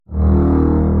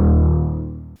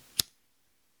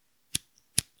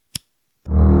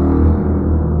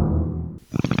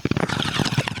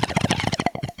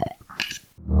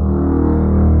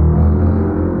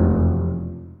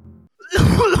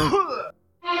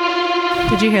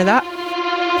Did you hear that?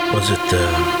 Was it the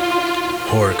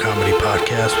horror comedy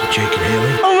podcast with Jake and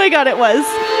Haley? Oh my god, it was.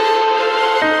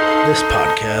 This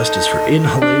podcast is for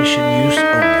inhalation use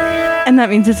only. And that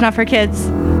means it's not for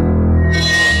kids.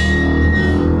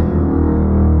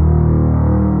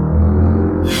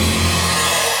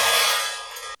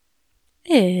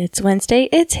 It's Wednesday,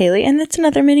 it's Haley, and it's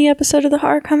another mini episode of the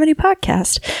Horror Comedy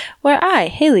Podcast, where I,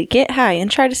 Haley, get high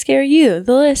and try to scare you,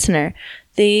 the listener,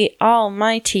 the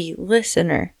almighty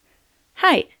listener.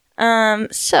 Hi.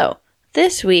 So,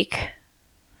 this week,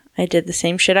 I did the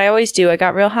same shit I always do. I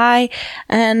got real high,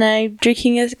 and I'm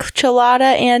drinking a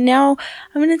chelada, and now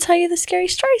I'm going to tell you the scary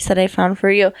stories that I found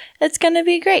for you. It's going to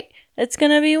be great. It's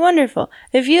going to be wonderful.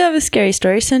 If you have a scary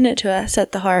story, send it to us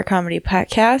at the Horror Comedy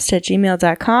Podcast at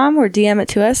gmail.com or DM it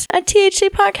to us at THC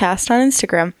Podcast on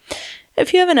Instagram.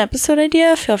 If you have an episode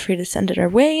idea, feel free to send it our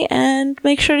way and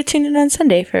make sure to tune in on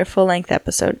Sunday for a full-length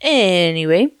episode.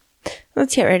 Anyway,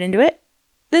 let's get right into it.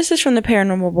 This is from the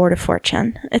Paranormal Board of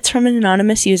Fortune. It's from an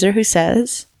anonymous user who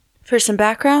says, "For some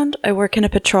background, I work in a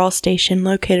patrol station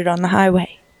located on the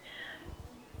highway.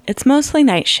 It's mostly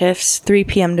night shifts, 3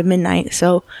 p.m. to midnight,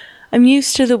 so I'm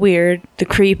used to the weird, the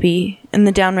creepy, and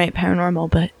the downright paranormal,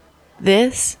 but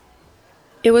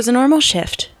it was a normal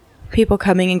shift. People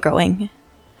coming and going.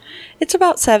 It's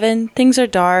about 7, things are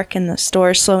dark, and the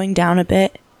store's slowing down a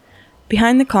bit.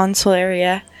 Behind the console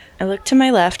area, I look to my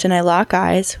left and I lock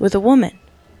eyes with a woman.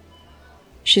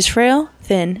 She's frail,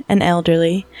 thin, and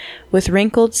elderly, with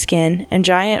wrinkled skin and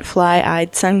giant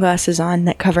fly-eyed sunglasses on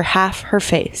that cover half her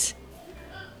face.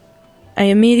 I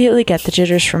immediately get the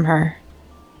jitters from her.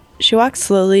 She walks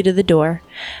slowly to the door.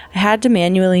 I had to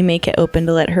manually make it open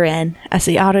to let her in, as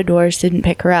the auto doors didn't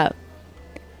pick her up.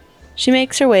 She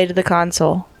makes her way to the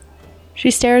console.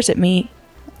 She stares at me.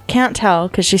 Can't tell,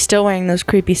 because she's still wearing those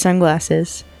creepy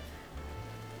sunglasses.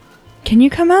 Can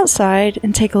you come outside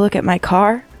and take a look at my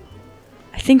car?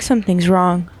 I think something's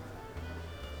wrong.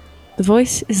 The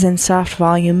voice is in soft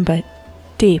volume, but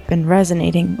deep and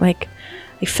resonating, like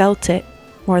I felt it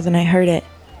more than I heard it.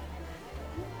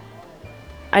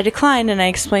 I decline and I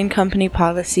explain company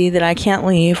policy that I can't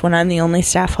leave when I'm the only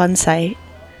staff on site.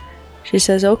 She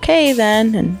says, "Okay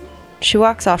then," and she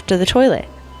walks off to the toilet.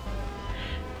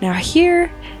 Now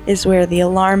here is where the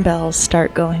alarm bells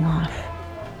start going off.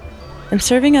 I'm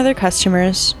serving other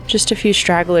customers, just a few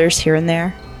stragglers here and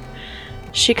there.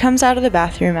 She comes out of the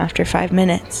bathroom after 5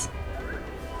 minutes.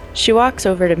 She walks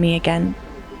over to me again.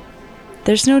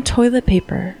 "There's no toilet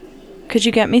paper. Could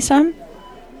you get me some?"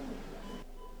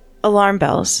 Alarm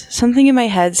bells. Something in my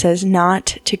head says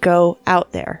not to go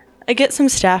out there. I get some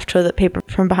staff toilet paper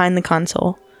from behind the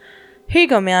console. "Here you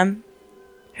go, ma'am."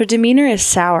 Her demeanor is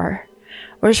sour,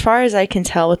 or as far as I can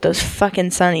tell with those fucking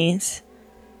sunnies.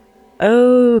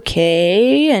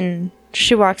 Okay, and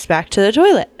she walks back to the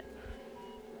toilet.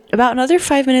 About another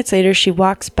 5 minutes later, she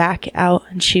walks back out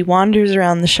and she wanders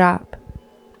around the shop.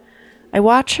 I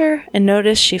watch her and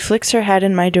notice she flicks her head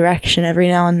in my direction every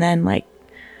now and then,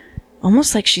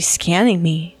 almost like she's scanning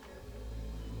me.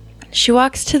 She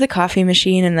walks to the coffee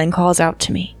machine and then calls out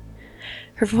to me.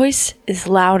 Her voice is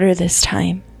louder this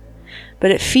time,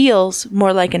 but it feels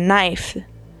more like a knife.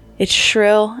 It's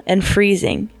shrill and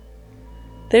freezing.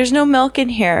 "There's no milk in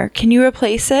here. Can you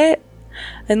replace it?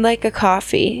 I'd like a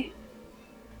coffee."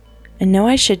 I know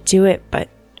I should do it, but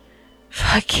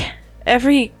fuck.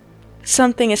 Every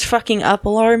something is fucking up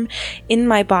alarm in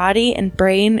my body and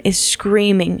brain is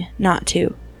screaming not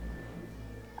to.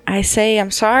 I say, "I'm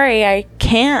sorry, I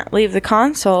can't leave the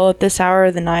console at this hour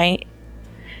of the night."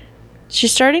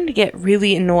 She's starting to get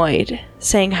really annoyed,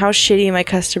 saying how shitty my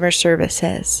customer service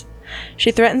is. She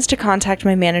threatens to contact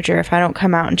my manager if I don't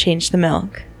come out and change the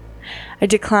milk. I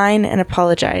decline and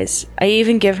apologize. I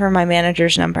even give her my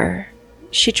manager's number.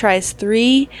 She tries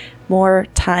 3 more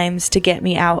times to get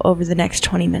me out over the next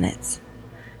 20 minutes.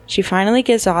 She finally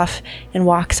gives off and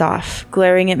walks off,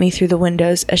 glaring at me through the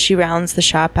windows as she rounds the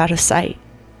shop out of sight.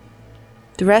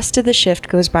 The rest of the shift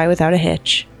goes by without a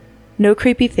hitch. No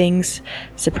creepy things,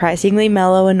 surprisingly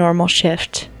mellow and normal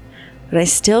shift, but I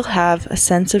still have a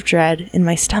sense of dread in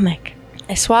my stomach.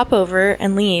 I swap over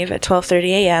and leave at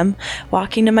 12:30 a.m.,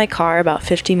 walking to my car about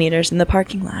 50 meters in the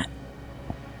parking lot.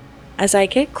 As I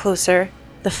get closer,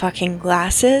 the fucking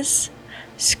glasses,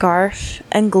 scarf,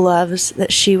 and gloves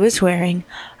that she was wearing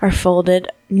are folded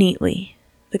neatly,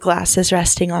 the glasses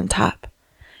resting on top,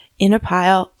 in a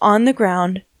pile on the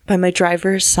ground by my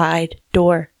driver's side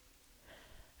door.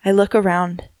 I look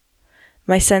around.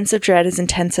 My sense of dread is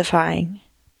intensifying.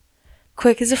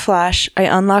 Quick as a flash, I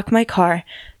unlock my car,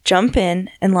 jump in,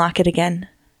 and lock it again.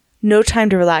 No time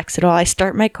to relax at all. I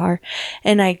start my car,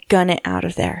 and I gun it out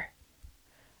of there.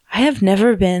 I have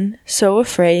never been so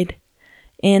afraid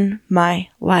in my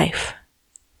life.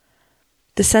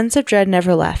 The sense of dread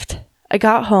never left. I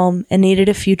got home and needed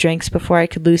a few drinks before I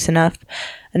could loosen up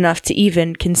enough to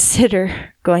even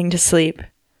consider going to sleep.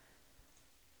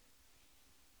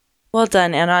 Well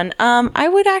done, Anon. I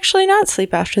would actually not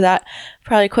sleep after that.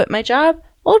 Probably quit my job.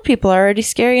 Old people are already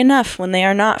scary enough when they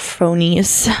are not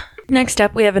phonies. Next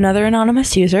up, we have another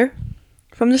anonymous user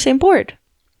from the same board.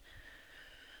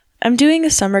 I'm doing a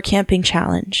summer camping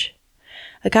challenge.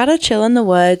 I gotta chill in the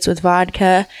woods with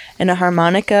vodka and a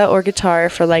harmonica or guitar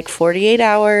for like 48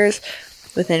 hours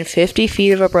within 50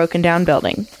 feet of a broken down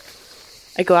building.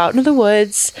 I go out into the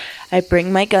woods. I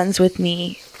bring my guns with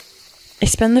me. I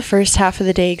spend the first half of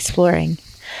the day exploring.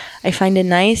 I find a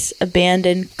nice,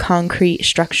 abandoned concrete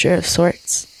structure of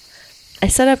sorts. I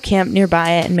set up camp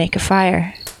nearby it and make a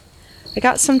fire. I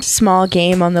got some small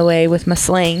game on the way with my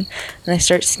sling, and I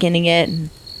start skinning it and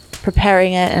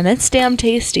preparing it, and it's damn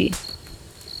tasty.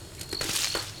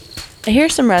 I hear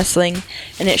some rustling,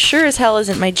 and it sure as hell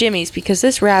isn't my jimmies because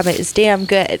this rabbit is damn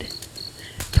good.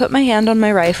 Put my hand on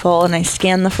my rifle, and I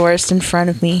scan the forest in front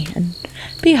of me, and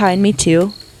behind me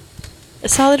too. A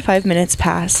solid 5 minutes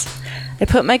pass. I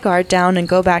put my guard down and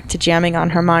go back to jamming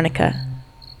on harmonica.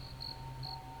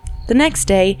 The next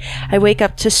day, I wake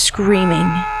up to screaming.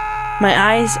 My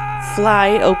eyes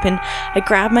fly open. I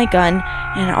grab my gun,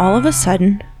 and all of a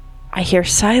sudden, I hear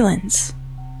silence.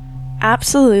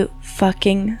 Absolute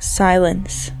fucking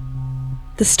silence.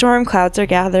 The storm clouds are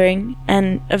gathering,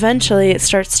 and eventually it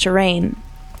starts to rain.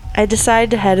 I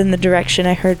decide to head in the direction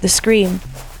I heard the scream.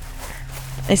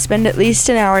 I spend at least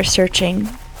an hour searching.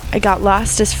 I got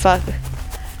lost as fuck.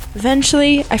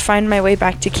 Eventually, I find my way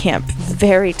back to camp,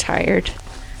 very tired.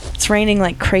 It's raining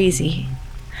like crazy.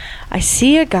 I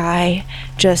see a guy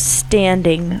just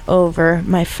standing over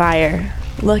my fire,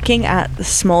 looking at the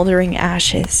smoldering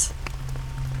ashes.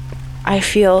 I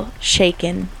feel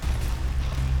shaken.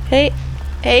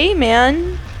 Hey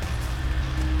man.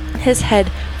 His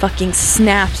head fucking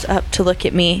snaps up to look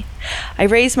at me. I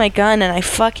raise my gun and I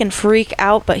fucking freak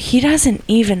out, but he doesn't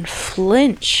even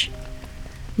flinch.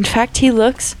 In fact, he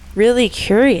looks really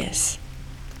curious.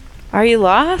 Are you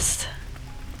lost?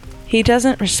 He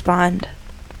doesn't respond.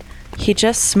 He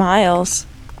just smiles.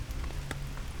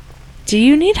 Do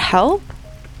you need help?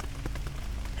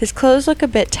 His clothes look a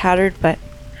bit tattered, but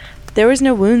there was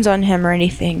no wounds on him or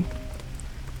anything.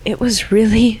 It was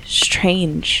really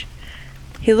strange.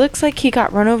 He looks like he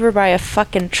got run over by a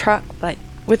fucking truck, but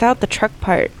without the truck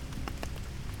part.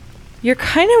 You're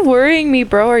kind of worrying me,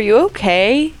 bro. Are you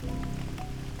okay?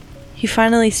 He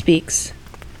finally speaks.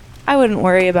 I wouldn't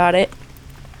worry about it.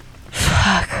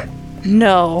 Fuck.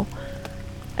 No.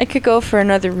 I could go for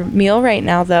another meal right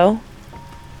now, though.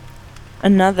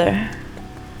 Another.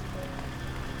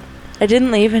 I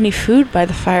didn't leave any food by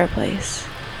the fireplace.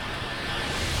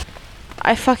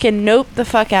 I fucking nope the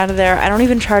fuck out of there. I don't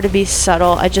even try to be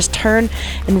subtle. I just turn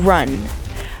and run.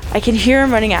 I can hear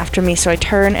him running after me, so I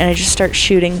turn and I just start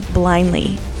shooting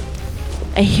blindly.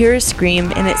 I hear a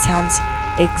scream, and it sounds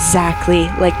exactly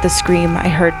like the scream I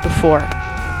heard before.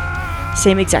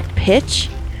 Same exact pitch,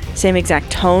 same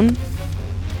exact tone,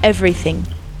 everything.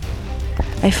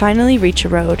 I finally reach a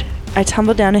road. I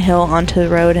tumble down a hill onto the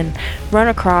road and run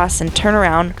across and turn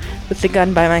around with the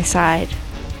gun by my side.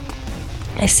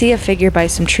 I see a figure by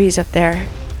some trees up there.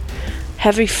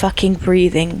 Heavy fucking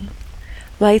breathing.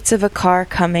 Lights of a car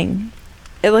coming.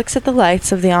 It looks at the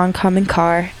lights of the oncoming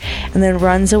car and then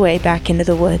runs away back into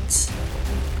the woods.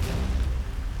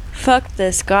 Fuck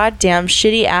this goddamn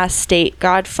shitty ass state.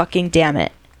 God fucking damn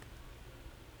it.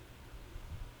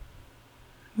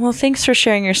 Well, thanks for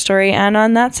sharing your story,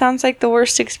 Anon. That sounds like the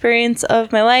worst experience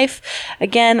of my life.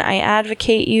 Again, I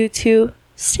advocate you to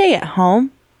stay at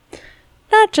home.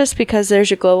 Not just because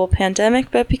there's a global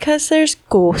pandemic, but because there's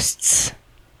ghosts.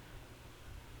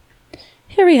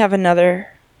 Here we have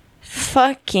another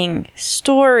fucking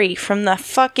story from the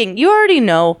fucking... You already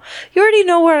know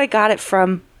where I got it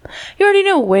from. You already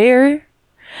know where.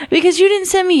 Because you didn't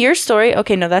send me your story.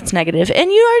 Okay, no, that's negative.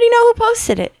 And you already know who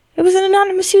posted it. It was an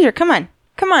anonymous user. Come on.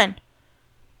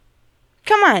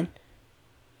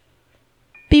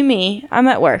 Be me. I'm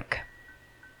at work.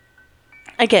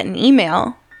 I get an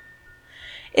email.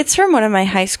 It's from one of my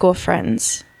high school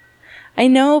friends. I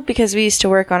know because we used to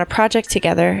work on a project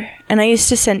together, and I used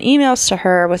to send emails to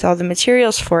her with all the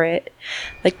materials for it,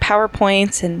 like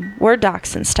PowerPoints and Word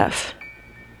docs and stuff.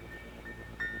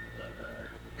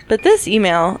 But this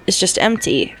email is just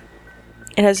empty.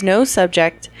 It has no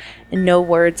subject and no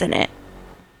words in it.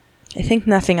 I think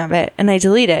nothing of it, and I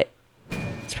delete it.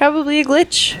 It's probably a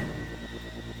glitch.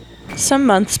 Some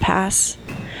months pass.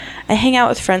 I hang out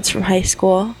with friends from high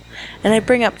school, and I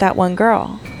bring up that one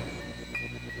girl.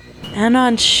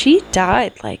 Anon, she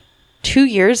died like 2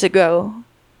 years ago.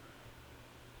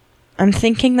 I'm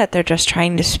thinking that they're just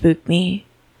trying to spook me.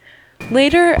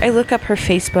 Later, I look up her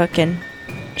Facebook, and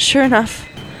sure enough,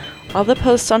 all the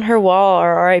posts on her wall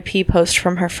are RIP posts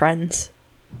from her friends.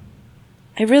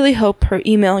 I really hope her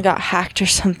email got hacked or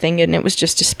something and it was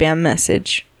just a spam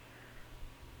message.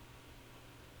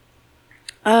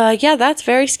 Yeah, that's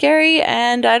very scary,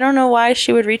 and I don't know why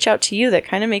she would reach out to you. That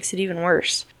kind of makes it even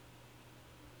worse.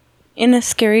 In a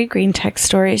Scary Green Text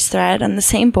Stories thread on the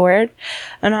same board,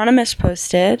 Anonymous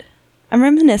posted, "I'm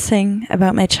reminiscing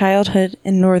about my childhood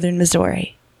in northern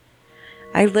Missouri.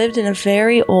 I lived in a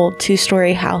very old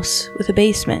 2-story house with a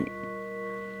basement.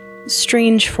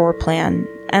 Strange floor plan,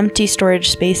 empty storage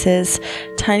spaces,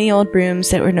 tiny old rooms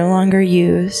that were no longer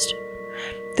used.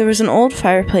 There was an old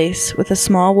fireplace with a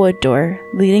small wood door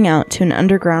leading out to an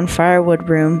underground firewood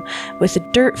room with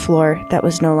a dirt floor that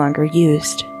was no longer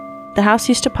used. The house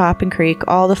used to pop and creak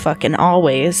all the fucking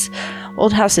always.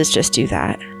 Old houses just do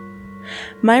that.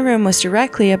 My room was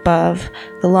directly above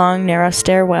the long, narrow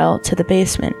stairwell to the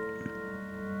basement.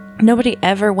 Nobody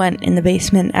ever went in the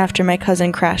basement after my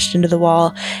cousin crashed into the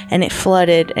wall and it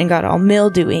flooded and got all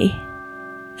mildewy.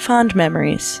 Fond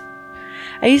memories.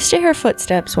 I used to hear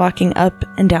footsteps walking up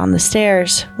and down the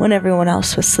stairs when everyone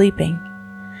else was sleeping.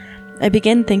 I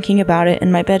began thinking about it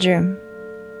in my bedroom.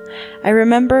 I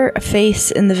remember a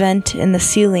face in the vent in the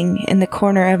ceiling in the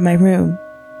corner of my room.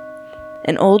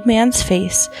 An old man's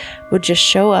face would just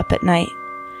show up at night,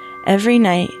 every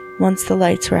night once the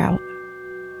lights were out.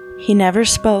 He never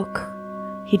spoke,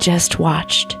 he just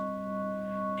watched.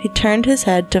 He turned his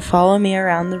head to follow me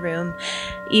around the room,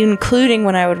 including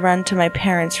when I would run to my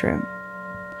parents' room.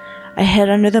 I hid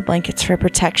under the blankets for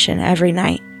protection every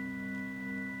night.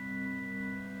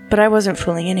 But I wasn't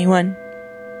fooling anyone.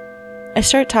 I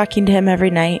started talking to him every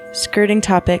night, skirting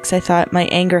topics I thought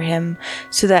might anger him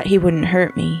so that he wouldn't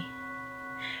hurt me.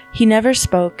 He never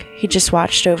spoke, he just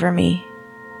watched over me.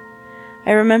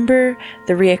 I remember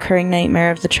the reoccurring nightmare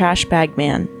of the trash bag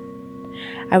man.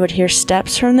 I would hear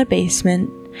steps from the basement.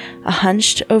 A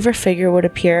hunched over figure would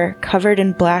appear, covered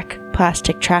in black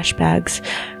plastic trash bags,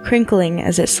 crinkling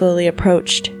as it slowly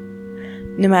approached.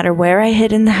 No matter where I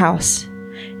hid in the house,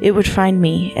 it would find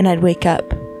me and I'd wake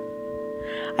up.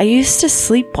 I used to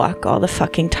sleepwalk all the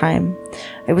fucking time.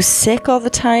 I was sick all the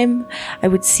time. I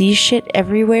would see shit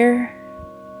everywhere.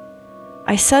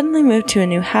 I suddenly moved to a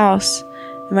new house,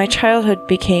 and my childhood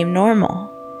became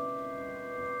normal.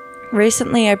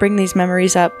 Recently, I bring these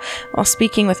memories up while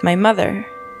speaking with my mother.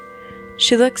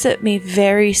 She looks at me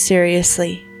very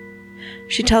seriously.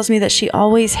 She tells me that she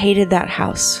always hated that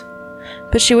house,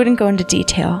 but she wouldn't go into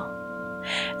detail.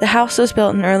 The house was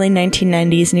built in the early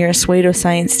 1990s near a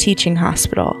pseudoscience teaching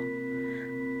hospital.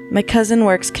 My cousin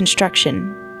works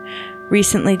construction,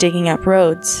 recently digging up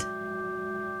roads.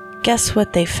 Guess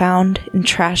what they found in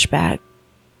trash bags?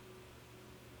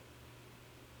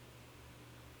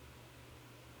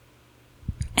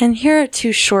 And here are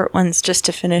 2 short ones just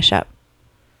to finish up.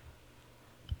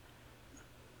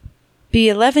 Be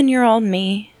 11-year-old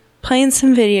me, playing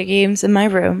some video games in my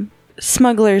room.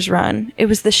 Smuggler's Run. It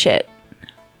was the shit.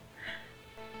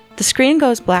 The screen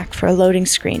goes black for a loading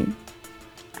screen.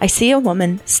 I see a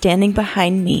woman standing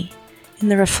behind me in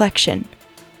the reflection.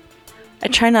 I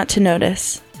try not to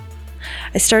notice.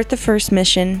 I start the first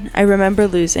mission. I remember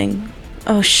losing.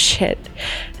 Oh shit.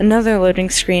 Another loading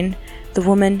screen. The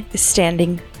woman is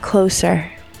standing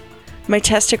closer. My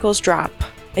testicles drop.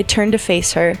 I turn to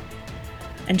face her,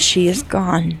 and she is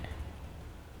gone.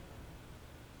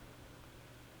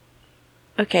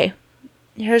 Okay,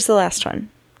 here's the last one.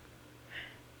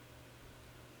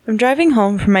 I'm driving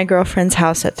home from my girlfriend's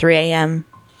house at 3 a.m.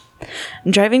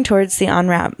 I'm driving towards the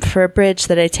on-ramp for a bridge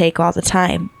that I take all the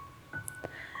time.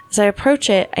 As I approach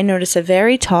it, I notice a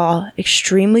very tall,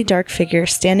 extremely dark figure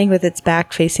standing with its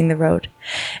back facing the road.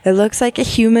 It looks like a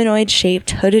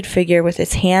humanoid-shaped hooded figure with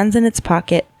its hands in its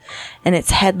pocket and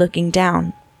its head looking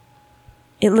down.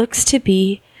 It looks to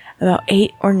be about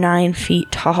 8 or 9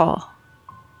 feet tall.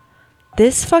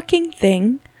 This fucking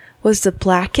thing was the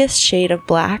blackest shade of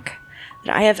black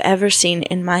that I have ever seen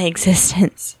in my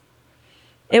existence.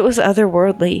 It was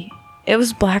otherworldly. It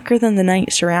was blacker than the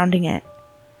night surrounding it.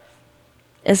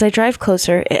 As I drive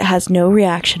closer, it has no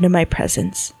reaction to my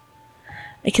presence.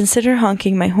 I consider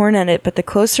honking my horn at it, but the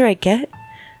closer I get,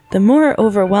 the more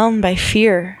overwhelmed by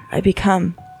fear I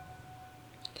become.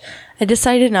 I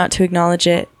decided not to acknowledge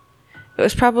it. It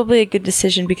was probably a good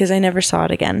decision because I never saw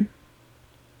it again.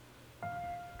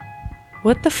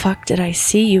 What the fuck did I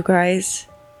see, you guys?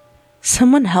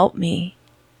 Someone help me.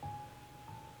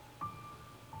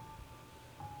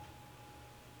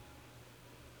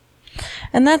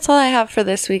 And that's all I have for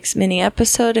this week's mini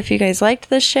episode. If you guys liked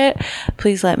this shit,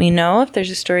 please let me know if there's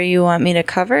a story you want me to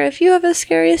cover. If you have a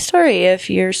scary story, if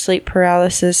your sleep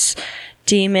paralysis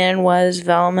demon was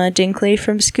Velma Dinkley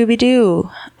from Scooby-Doo,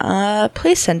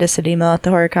 please send us an email at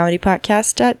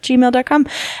thehorrorcomedypodcast@gmail.com and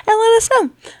let us know.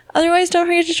 Otherwise, don't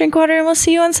forget to drink water, and we'll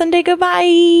see you on Sunday.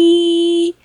 Goodbye!